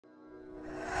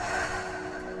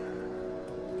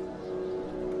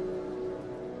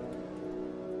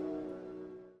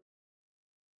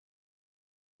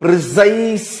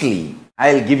precisely,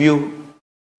 I'll give you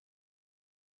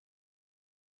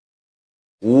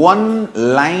one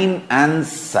line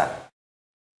answer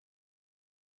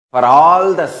for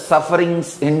all the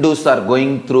sufferings Hindus are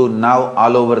going through now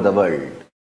all over the world.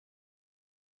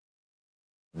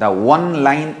 The one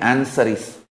line answer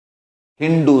is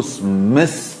Hindus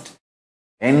missed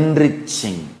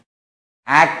enriching,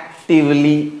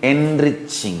 actively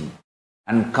enriching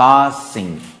and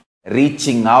causing,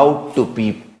 reaching out to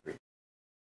people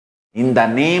in the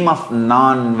name of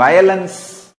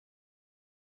non-violence.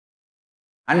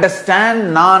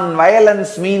 Understand,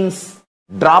 non-violence means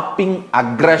dropping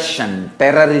aggression,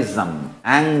 terrorism,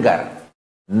 anger,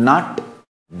 not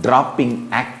dropping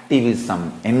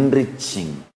activism,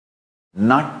 enriching,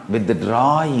 not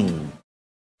withdrawing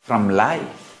from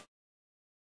life.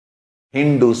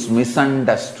 Hindus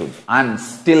misunderstood, and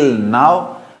still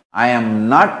now I am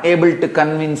not able to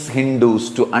convince Hindus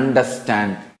to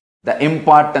understand the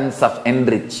importance of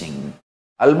enriching.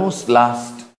 Almost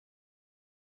last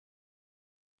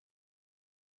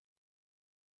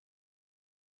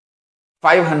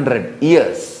 500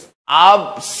 years,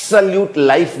 absolute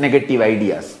life negative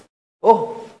ideas.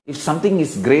 Oh, if something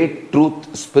is great,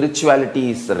 truth, spirituality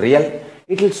is real,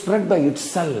 it will spread by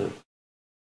itself.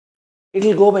 It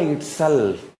will go by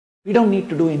itself. We don't need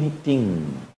to do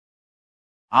anything.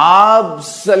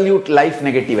 Absolute life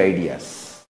negative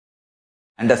ideas.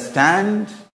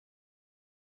 Understand?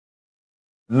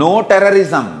 No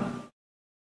terrorism,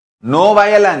 no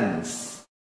violence,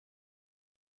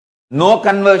 no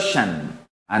conversion,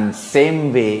 and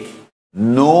same way,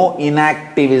 no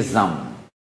inactivism.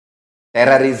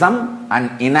 Terrorism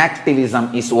and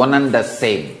inactivism is one and the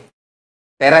same.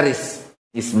 Terrorist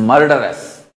is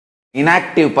murderous.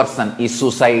 Inactive person is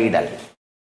suicidal.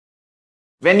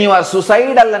 When you are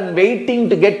suicidal and waiting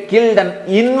to get killed and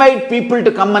invite people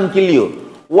to come and kill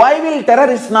you, why will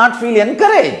terrorists not feel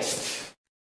encouraged?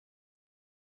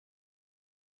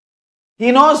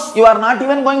 He knows you are not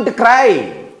even going to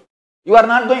cry. You are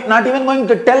not even going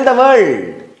to tell the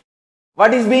world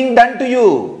what is being done to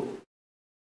you.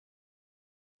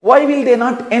 Why will they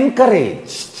not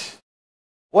encouraged?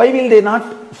 Why will they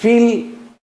not feel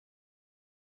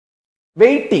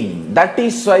waiting? That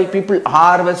is why people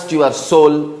harvest your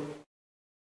soul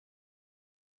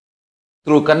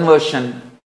through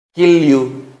conversion, kill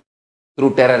you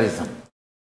through terrorism.